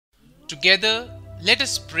Together, let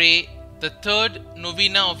us pray the third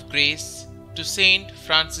Novena of Grace to St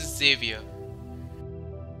Francis Xavier.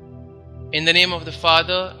 In the name of the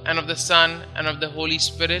Father, and of the Son, and of the Holy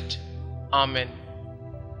Spirit. Amen.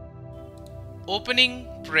 Opening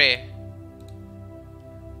Prayer.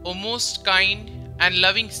 O most kind and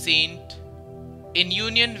loving Saint, in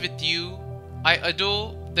union with you, I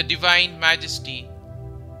adore the Divine Majesty.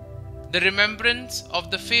 The remembrance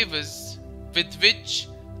of the favors with which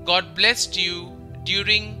God blessed you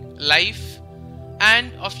during life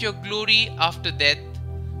and of your glory after death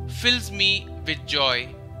fills me with joy,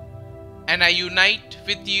 and I unite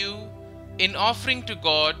with you in offering to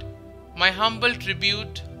God my humble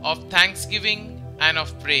tribute of thanksgiving and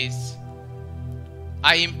of praise.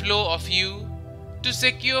 I implore of you to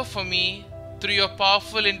secure for me, through your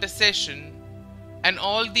powerful intercession, and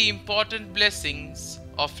all the important blessings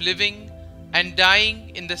of living and dying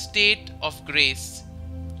in the state of grace.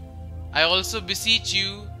 I also beseech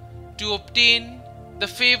you to obtain the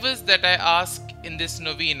favors that I ask in this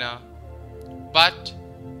novena. But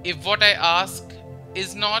if what I ask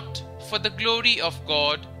is not for the glory of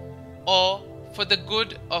God or for the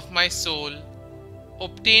good of my soul,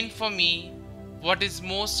 obtain for me what is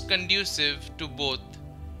most conducive to both.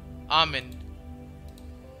 Amen.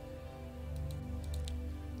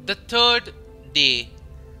 The third day.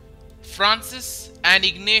 Francis and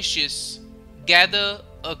Ignatius gather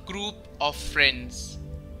a group of friends.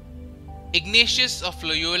 Ignatius of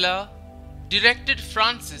Loyola directed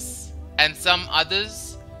Francis and some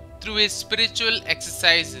others through his spiritual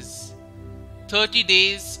exercises, 30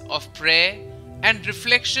 days of prayer and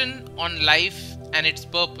reflection on life and its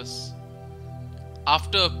purpose.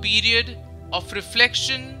 After a period of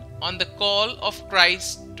reflection on the call of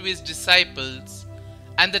Christ to his disciples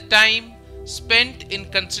and the time spent in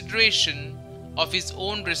consideration of his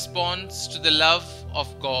own response to the love of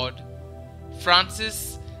God,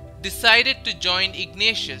 Francis decided to join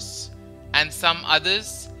Ignatius and some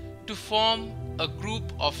others to form a group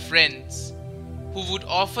of friends who would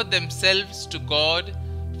offer themselves to God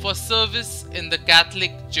for service in the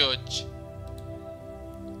Catholic Church.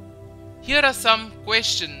 Here are some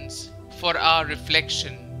questions for our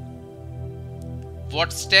reflection.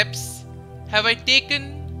 What steps have I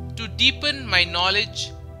taken to deepen my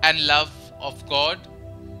knowledge and love of God?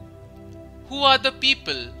 Who are the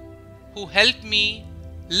people who help me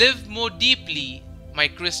live more deeply my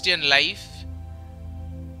Christian life?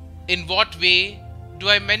 In what way do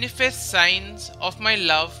I manifest signs of my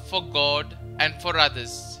love for God and for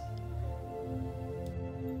others?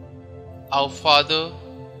 Our Father,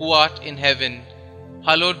 who art in heaven,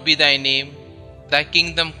 hallowed be thy name. Thy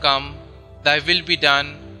kingdom come, thy will be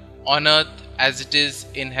done, on earth as it is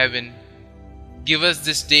in heaven. Give us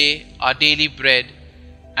this day our daily bread,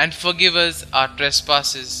 and forgive us our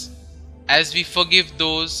trespasses, as we forgive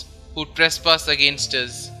those who trespass against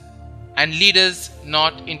us. And lead us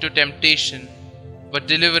not into temptation, but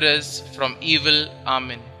deliver us from evil.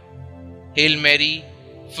 Amen. Hail Mary,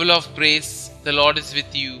 full of grace, the Lord is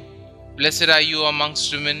with you. Blessed are you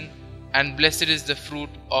amongst women, and blessed is the fruit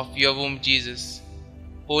of your womb, Jesus.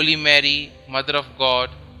 Holy Mary, Mother of God,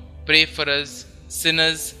 pray for us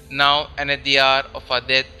sinners, now and at the hour of our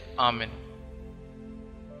death. Amen.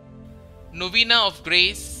 Novena of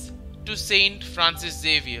Grace to St Francis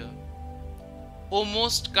Xavier. O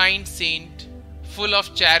most kind Saint, full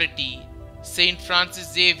of charity, St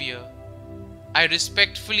Francis Xavier, I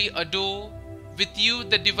respectfully adore with you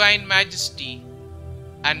the Divine Majesty,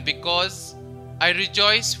 and because I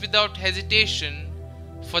rejoice without hesitation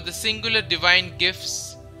for the singular divine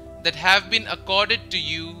gifts that have been accorded to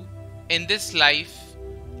you in this life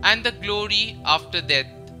and the glory after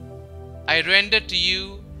death, I render to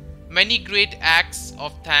you many great acts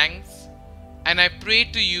of thanks, and I pray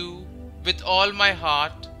to you with all my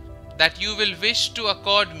heart that you will wish to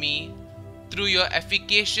accord me, through your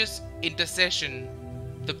efficacious intercession,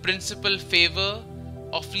 the principal favor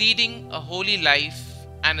of leading a holy life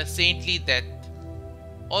and a saintly death.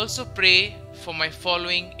 Also pray for my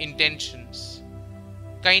following intentions.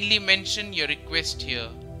 Kindly mention your request here.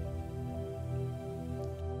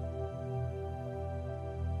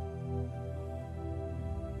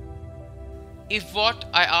 If what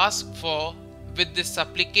I ask for with this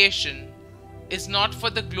supplication is not for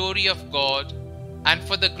the glory of God and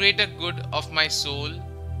for the greater good of my soul,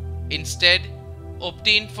 instead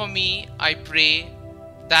obtain for me, I pray,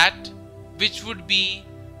 that which would be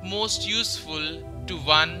most useful to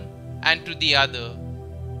one and to the other.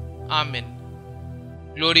 Amen.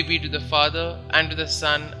 Glory be to the Father, and to the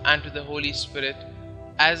Son, and to the Holy Spirit,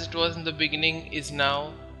 as it was in the beginning, is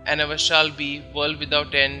now, and ever shall be, world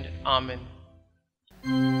without end. Amen.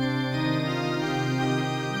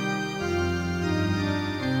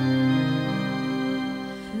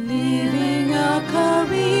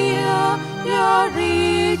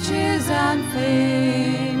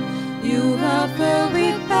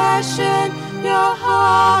 passion, your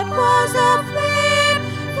heart was aflame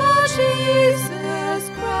for Jesus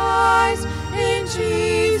Christ. In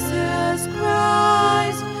Jesus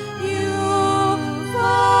Christ, you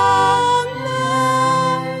found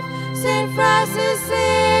life. St. Francis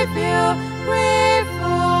Xavier, pray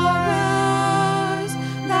for us,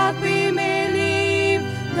 that we may live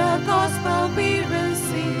the gospel we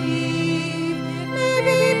receive. May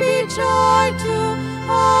we be joy to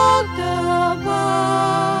all the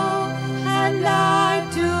world and light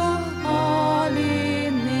to all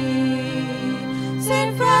in need.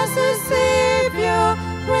 St. Francis Xavier,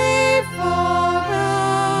 pray for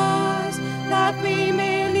us, that we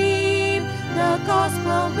may live the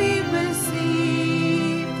gospel we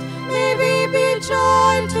receive. May we be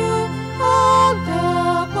joy to all the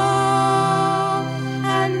world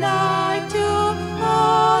and light to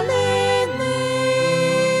all in need.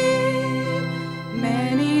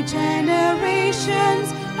 Many generations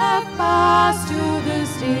have passed to this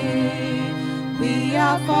day. We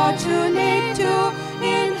are fortunate to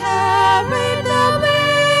inherit the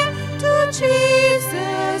way to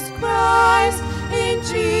Jesus Christ. In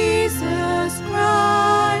Jesus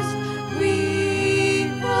Christ,